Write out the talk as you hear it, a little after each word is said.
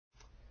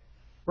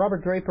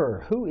Robert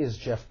Draper, who is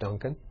Jeff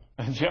Duncan?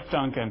 Jeff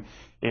Duncan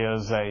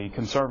is a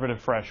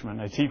conservative freshman,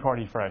 a Tea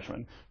Party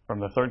freshman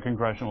from the 3rd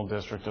Congressional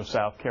District of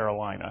South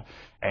Carolina.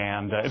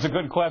 And it's a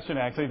good question,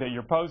 actually, that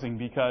you're posing,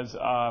 because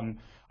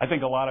I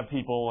think a lot of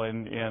people,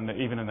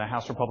 even in the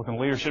House Republican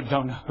leadership,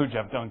 don't know who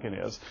Jeff Duncan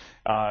is.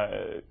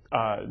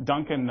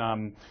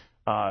 Duncan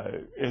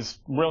is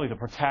really the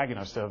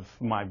protagonist of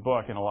my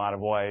book in a lot of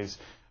ways.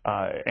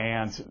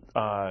 And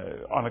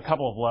on a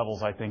couple of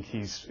levels, I think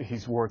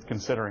he's worth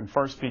considering.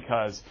 First,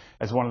 because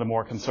as one of the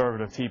more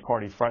conservative Tea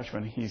Party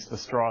freshmen, he's the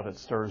straw that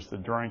stirs the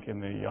drink in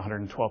the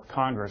 112th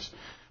Congress.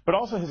 But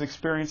also his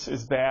experience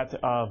is that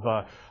of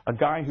a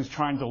guy who's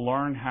trying to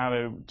learn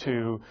how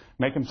to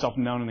make himself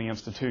known in the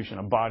institution,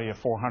 a body of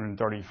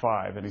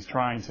 435, and he's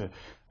trying to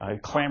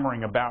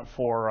clamoring about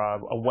for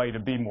a way to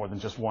be more than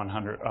just one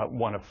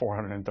of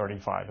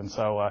 435. And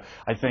so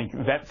I think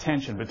that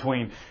tension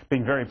between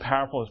being very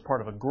powerful as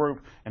part of a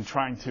group and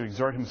trying to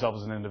exert himself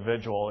as an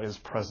individual is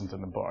present in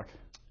the book.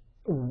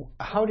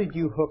 How did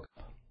you hook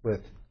up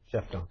with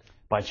Jeff Duncan?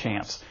 By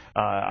chance.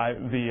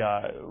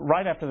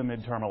 Right after the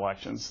midterm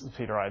elections,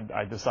 Peter,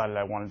 I decided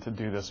I wanted to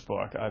do this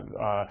book.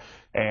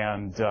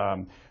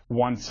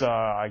 Once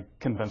I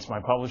convinced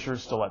my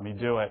publishers to let me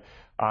do it,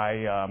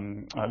 I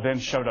then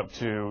showed up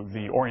to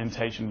the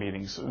orientation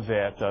meetings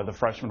that the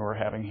freshmen were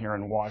having here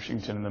in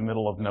Washington in the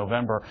middle of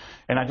November,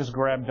 and I just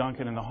grabbed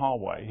Duncan in the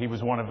hallway. He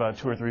was one of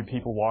 2 or 3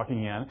 people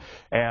walking in,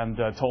 and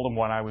told him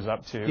what I was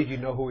up to. Did you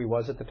know who he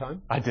was at the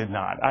time? I did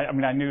not. I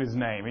mean, I knew his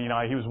name. You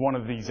know, he was one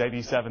of these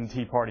 87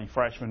 Tea Party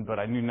freshmen, but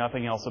I knew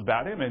nothing else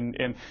about him,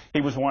 and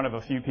he was one of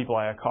a few people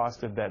I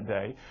accosted that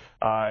day.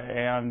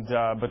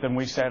 But then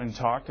we sat and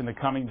talked in the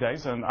coming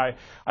days, and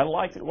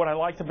what I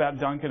liked about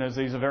Duncan is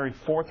he's a very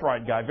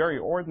forthright guy, very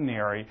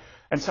ordinary,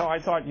 and so I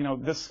thought, you know,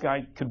 this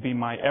guy could be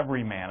my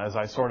everyman, as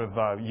I sort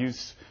of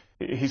he's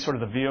sort of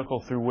the vehicle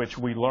through which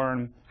we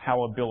learn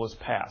how a bill is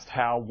passed,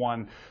 how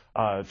one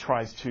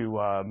tries to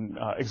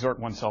exert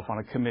oneself on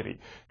a committee,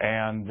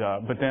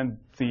 but then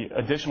the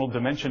additional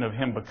dimension of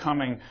him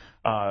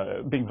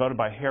being voted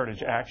by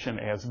Heritage Action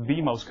as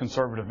the most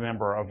conservative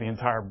member of the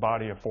entire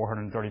body of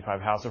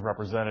 435 House of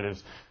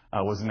Representatives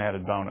was an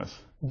added bonus.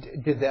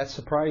 Did that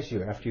surprise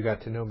you after you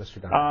got to know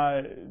Mr.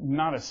 Duncan?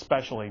 Not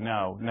especially,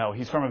 no. No,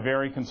 he's from a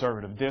very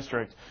conservative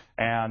district,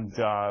 and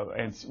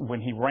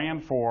when he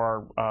ran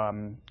for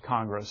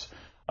Congress,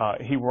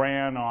 he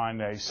ran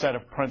on a set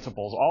of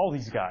principles. All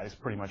these guys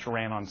pretty much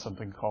ran on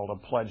something called a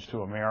pledge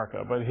to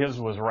America, but his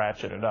was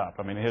ratcheted up.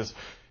 I mean, his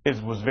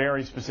was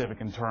very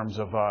specific in terms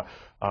of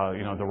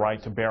the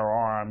right to bear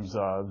arms,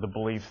 the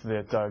belief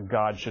that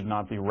God should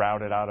not be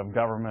routed out of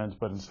government,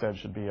 but instead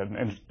should be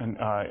an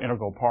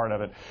integral part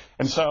of it.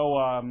 And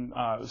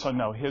so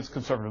no, his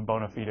conservative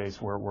bona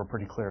fides were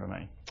pretty clear to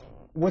me.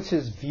 What's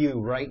his view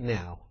right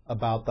now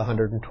about the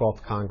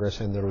 112th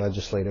Congress and their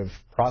legislative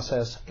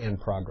process and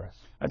progress?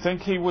 I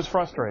think he was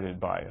frustrated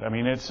by it. I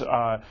mean,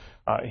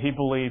 he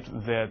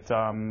believed that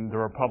the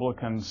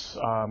Republicans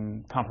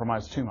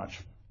compromised too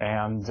much,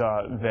 and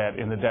that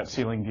in the debt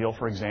ceiling deal,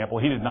 for example,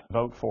 he did not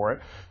vote for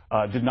it,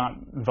 did not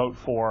vote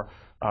for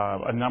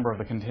a number of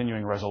the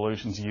continuing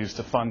resolutions used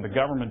to fund the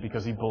government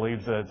because he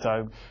believed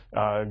that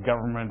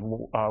government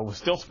was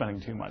still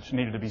spending too much,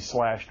 needed to be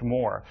slashed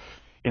more.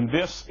 In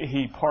this,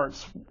 he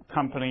parts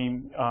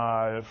company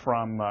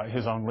from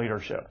his own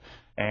leadership.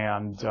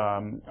 And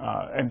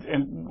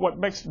what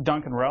makes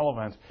Duncan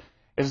relevant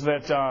is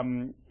that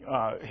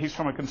he's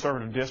from a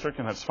conservative district,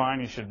 and that's fine.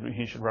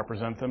 He should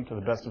represent them to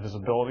the best of his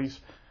abilities.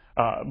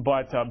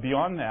 But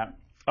beyond that,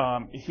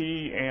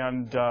 he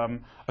and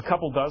a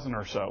couple dozen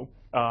or so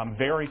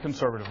very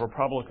conservative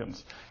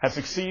Republicans have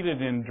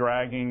succeeded in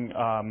dragging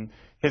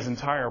his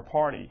entire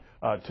party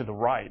to the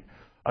right.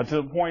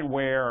 To the point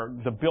where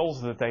the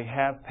bills that they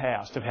have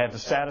passed have had to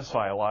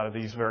satisfy a lot of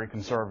these very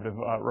conservative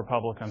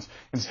Republicans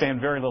and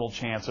stand very little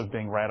chance of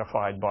being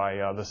ratified by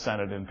the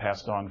Senate and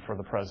passed on for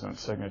the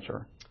president's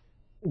signature.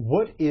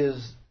 What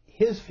is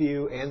his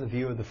view and the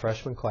view of the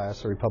freshman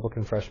class, the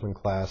Republican freshman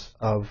class,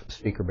 of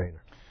Speaker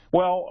Boehner?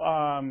 Well,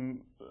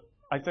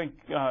 I think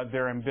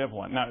they're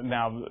ambivalent.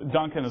 Now,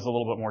 Duncan is a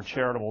little bit more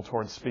charitable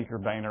towards Speaker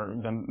Boehner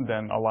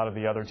than a lot of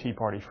the other Tea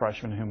Party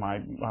freshmen whom I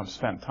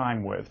spent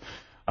time with.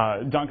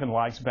 Duncan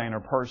likes Boehner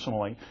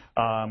personally,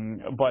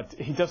 but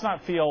he does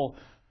not feel,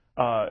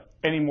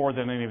 any more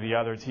than any of the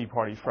other Tea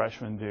Party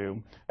freshmen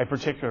do, a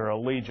particular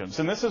allegiance.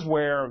 And this is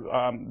where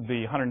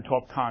the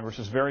 112th Congress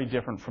is very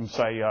different from,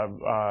 say,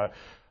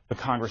 the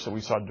Congress that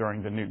we saw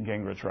during the Newt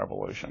Gingrich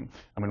Revolution.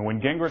 I mean,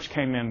 when Gingrich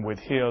came in with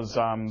his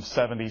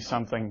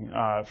 70-something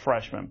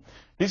freshmen,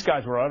 these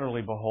guys were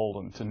utterly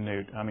beholden to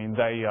Newt. I mean,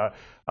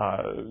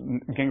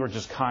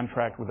 Gingrich's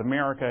contract with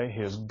America,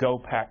 his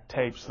Go-Pack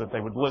tapes that they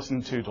would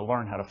listen to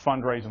learn how to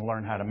fundraise and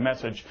learn how to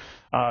message,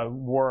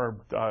 were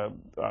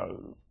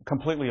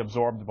completely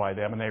absorbed by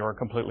them, and they were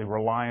completely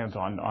reliant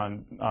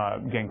on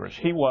Gingrich.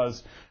 He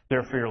was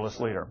their fearless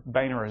leader.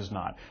 Boehner is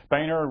not.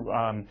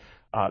 Boehner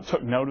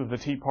took note of the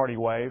Tea Party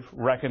wave,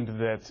 reckoned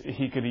that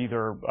he could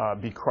either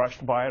be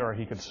crushed by it or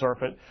he could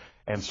surf it,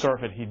 and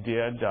surf it. He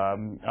did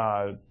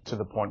to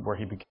the point where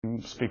he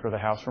became Speaker of the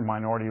House for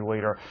Minority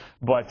Leader.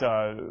 But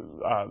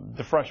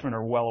the freshmen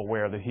are well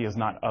aware that he is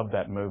not of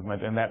that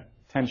movement, and that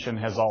tension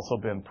has also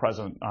been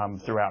present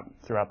throughout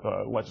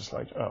the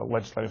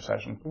legislative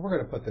session. We're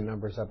going to put the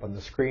numbers up on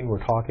the screen.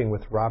 We're talking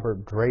with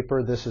Robert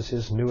Draper. This is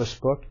his newest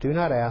book, Do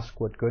Not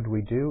Ask What Good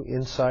We Do,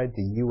 Inside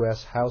the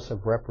U.S. House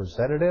of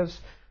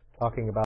Representatives, talking about